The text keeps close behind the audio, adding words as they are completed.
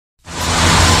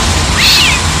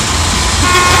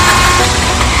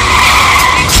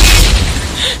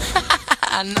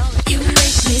I know. You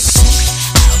make me sick.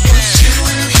 I want you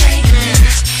in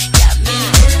fragrance. Got me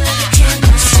lit like a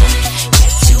candle stick. Get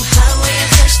too high when you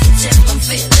touch the tip. I'm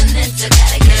feeling it. I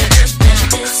gotta get a grip in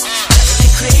this. Driving me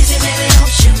crazy, baby,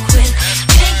 don't you quit.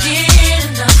 Can't get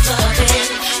enough of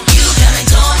it. You got me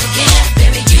going again,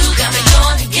 baby. You got me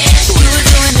going again. You were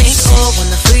doing me cold on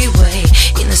the freeway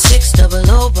in the 600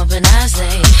 bumping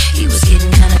Islay. He was getting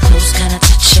kinda close, kinda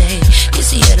touchy. Guess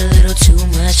he had a little too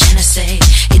much to say.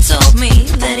 He told me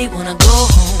that he wanna go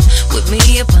home with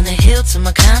me up on the hill to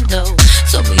my condo.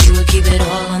 Told me you would keep it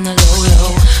all on the low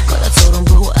low, but I told him,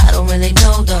 boo, I don't really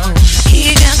know though.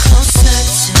 He got closer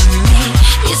to me.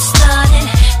 It started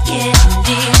getting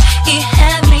deep. He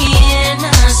had me in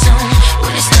a zone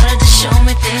when he started to show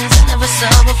me things I never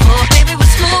saw before. Baby was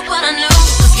smooth, but I knew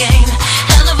it was game.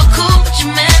 Hell of a cool, but you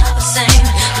meant not the same.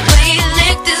 The way he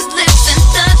licked his lips and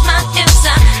touched my hips,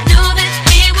 I knew that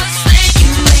he was slick.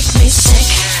 You make me sick.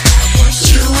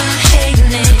 You ain't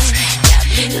hating it. Got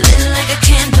me lit like a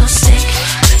candlestick.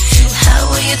 Too high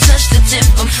when you touch the tip.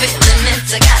 I'm feeling it.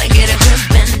 I gotta get a grip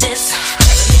in this.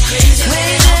 Crazy,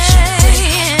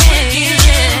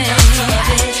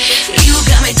 you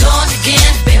got me going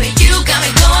again, baby. You got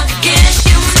me going again.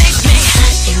 You make me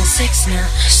hot in the 6 now,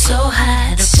 so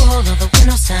hot. The roll of the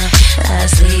windows down.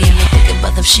 Lastly, I'm thinking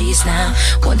about them sheets now.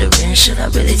 Wondering, should I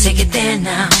really take it there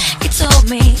now? He told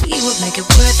me he would make it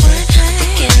worth it.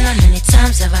 Thinking how many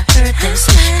times have I heard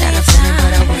this? Got a feeling,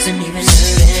 but I wasn't even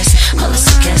nervous. All the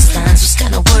suggest lines was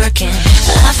kinda working.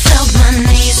 I felt my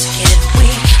knees get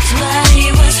weak.